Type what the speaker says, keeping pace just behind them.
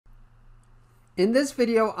In this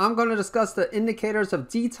video, I'm going to discuss the indicators of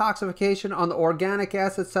detoxification on the organic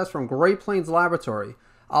acids test from Great Plains Laboratory.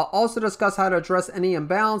 I'll also discuss how to address any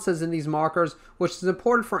imbalances in these markers, which is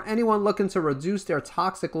important for anyone looking to reduce their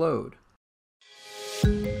toxic load.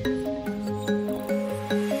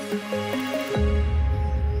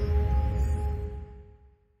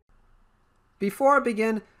 Before I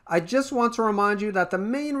begin, I just want to remind you that the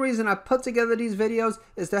main reason I put together these videos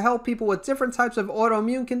is to help people with different types of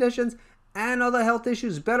autoimmune conditions and other health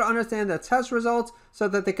issues better understand their test results so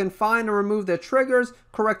that they can find and remove their triggers,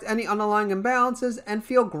 correct any underlying imbalances, and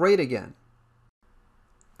feel great again.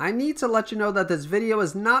 I need to let you know that this video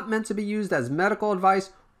is not meant to be used as medical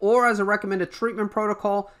advice or as a recommended treatment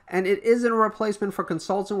protocol, and it isn't a replacement for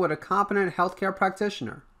consulting with a competent healthcare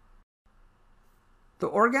practitioner. The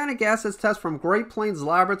Organic Acids Test from Great Plains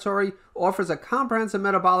Laboratory offers a comprehensive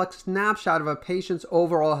metabolic snapshot of a patient's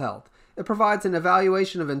overall health. It provides an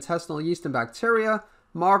evaluation of intestinal yeast and bacteria,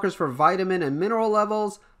 markers for vitamin and mineral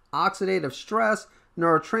levels, oxidative stress,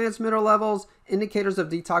 neurotransmitter levels, indicators of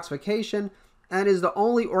detoxification, and is the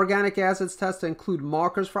only organic acids test to include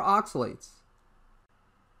markers for oxalates.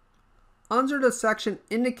 Under the section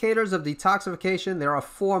Indicators of Detoxification, there are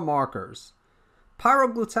 4 markers.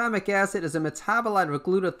 Pyroglutamic acid is a metabolite of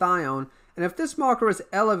glutathione, and if this marker is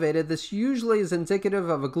elevated, this usually is indicative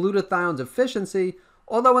of a glutathione deficiency,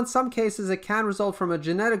 although in some cases it can result from a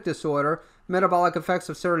genetic disorder, metabolic effects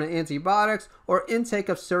of certain antibiotics, or intake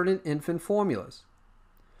of certain infant formulas.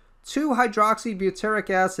 2-hydroxybutyric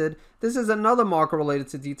acid, this is another marker related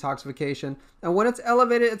to detoxification, and when it's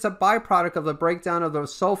elevated, it's a byproduct of the breakdown of the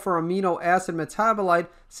sulfur amino acid metabolite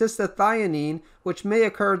cystathionine, which may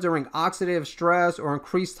occur during oxidative stress or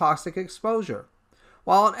increased toxic exposure.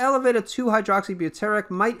 While an elevated 2-hydroxybutyric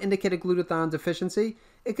might indicate a glutathione deficiency,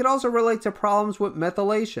 it could also relate to problems with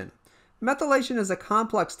methylation. Methylation is a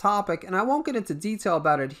complex topic, and I won't get into detail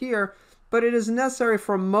about it here, but it is necessary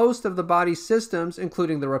for most of the body's systems,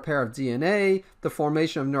 including the repair of DNA, the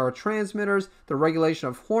formation of neurotransmitters, the regulation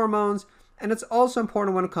of hormones, and it's also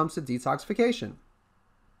important when it comes to detoxification.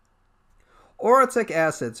 Orotic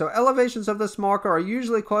acid. So elevations of this marker are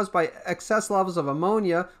usually caused by excess levels of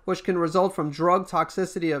ammonia, which can result from drug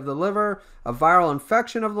toxicity of the liver, a viral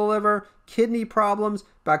infection of the liver, kidney problems,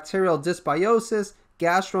 bacterial dysbiosis,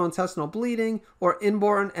 gastrointestinal bleeding, or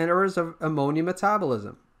inborn errors of ammonia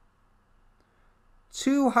metabolism.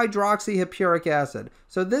 2-hydroxyhippuric acid.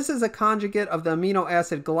 So this is a conjugate of the amino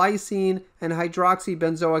acid glycine and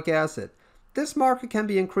hydroxybenzoic acid. This marker can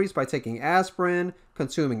be increased by taking aspirin,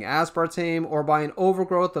 consuming aspartame, or by an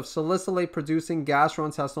overgrowth of salicylate-producing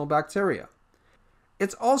gastrointestinal bacteria.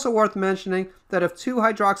 It's also worth mentioning that if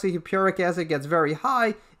 2-hydroxyhippuric acid gets very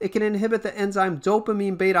high, it can inhibit the enzyme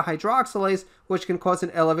dopamine beta hydroxylase, which can cause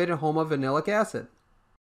an elevated homovanillic acid.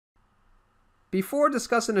 Before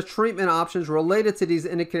discussing the treatment options related to these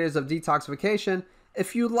indicators of detoxification,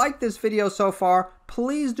 if you like this video so far,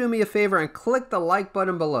 please do me a favor and click the like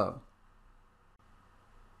button below.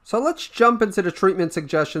 So let's jump into the treatment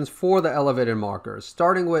suggestions for the elevated markers,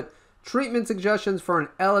 starting with treatment suggestions for an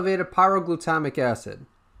elevated pyroglutamic acid.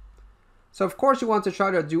 So of course you want to try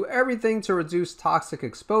to do everything to reduce toxic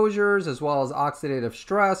exposures as well as oxidative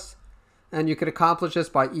stress. And you can accomplish this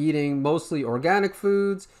by eating mostly organic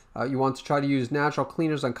foods. You want to try to use natural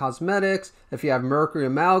cleaners on cosmetics. If you have mercury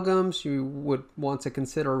amalgams, you would want to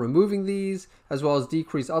consider removing these, as well as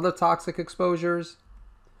decrease other toxic exposures.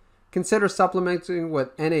 Consider supplementing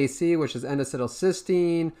with NAC, which is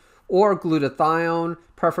N-acetylcysteine, or glutathione,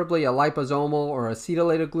 preferably a liposomal or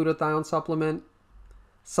acetylated glutathione supplement.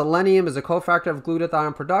 Selenium is a cofactor of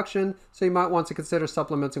glutathione production, so you might want to consider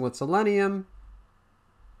supplementing with selenium.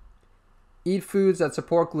 Eat foods that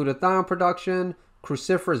support glutathione production.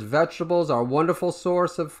 Cruciferous vegetables are a wonderful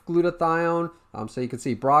source of glutathione. So you can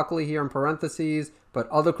see broccoli here in parentheses, but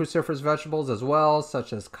other cruciferous vegetables as well,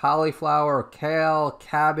 such as cauliflower, kale,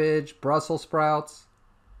 cabbage, Brussels sprouts.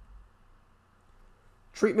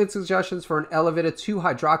 Treatment suggestions for an elevated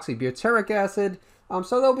 2-hydroxybutyric acid.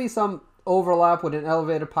 So there'll be some overlap with an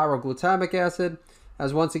elevated pyroglutamic acid,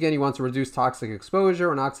 as once again you want to reduce toxic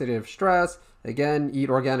exposure and oxidative stress. Again, eat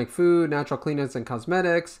organic food, natural cleaners and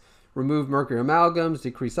cosmetics, remove mercury amalgams,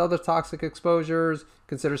 decrease other toxic exposures,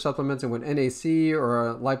 consider supplementing with NAC or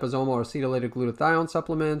a liposomal or acetylated glutathione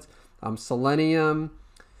supplement, selenium,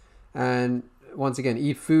 and once again,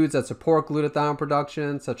 eat foods that support glutathione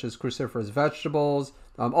production, such as cruciferous vegetables.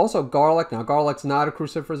 Also garlic. Now, garlic's not a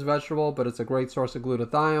cruciferous vegetable, but it's a great source of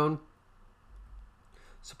glutathione.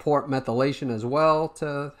 Support methylation as well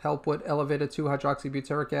to help with elevated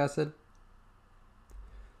 2-hydroxybutyric acid.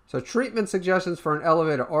 So treatment suggestions for an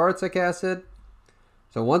elevated orotic acid.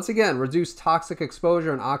 So once again, reduce toxic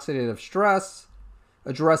exposure and oxidative stress,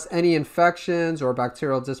 address any infections or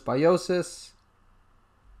bacterial dysbiosis.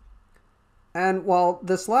 And while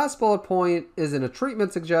this last bullet point isn't a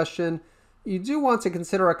treatment suggestion, you do want to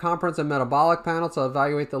consider a comprehensive metabolic panel to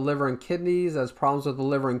evaluate the liver and kidneys, as problems with the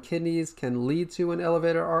liver and kidneys can lead to an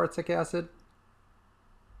elevated orotic acid.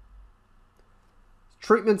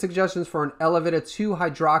 Treatment suggestions for an elevated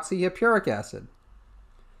 2-hydroxyhippuric acid.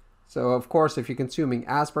 So of course, if you're consuming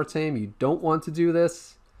aspartame, you don't want to do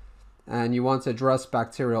this, and you want to address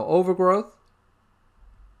bacterial overgrowth.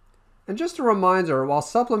 And just a reminder, while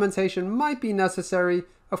supplementation might be necessary,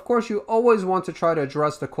 of course you always want to try to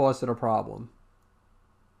address the cause of the problem.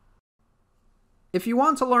 If you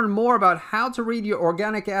want to learn more about how to read your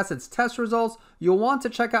organic acids test results, you'll want to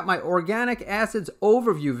check out my organic acids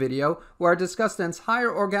overview video where I discuss the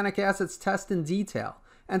entire organic acids test in detail.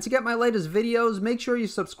 And to get my latest videos, make sure you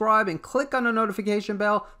subscribe and click on the notification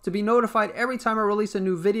bell to be notified every time I release a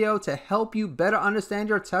new video to help you better understand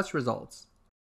your test results.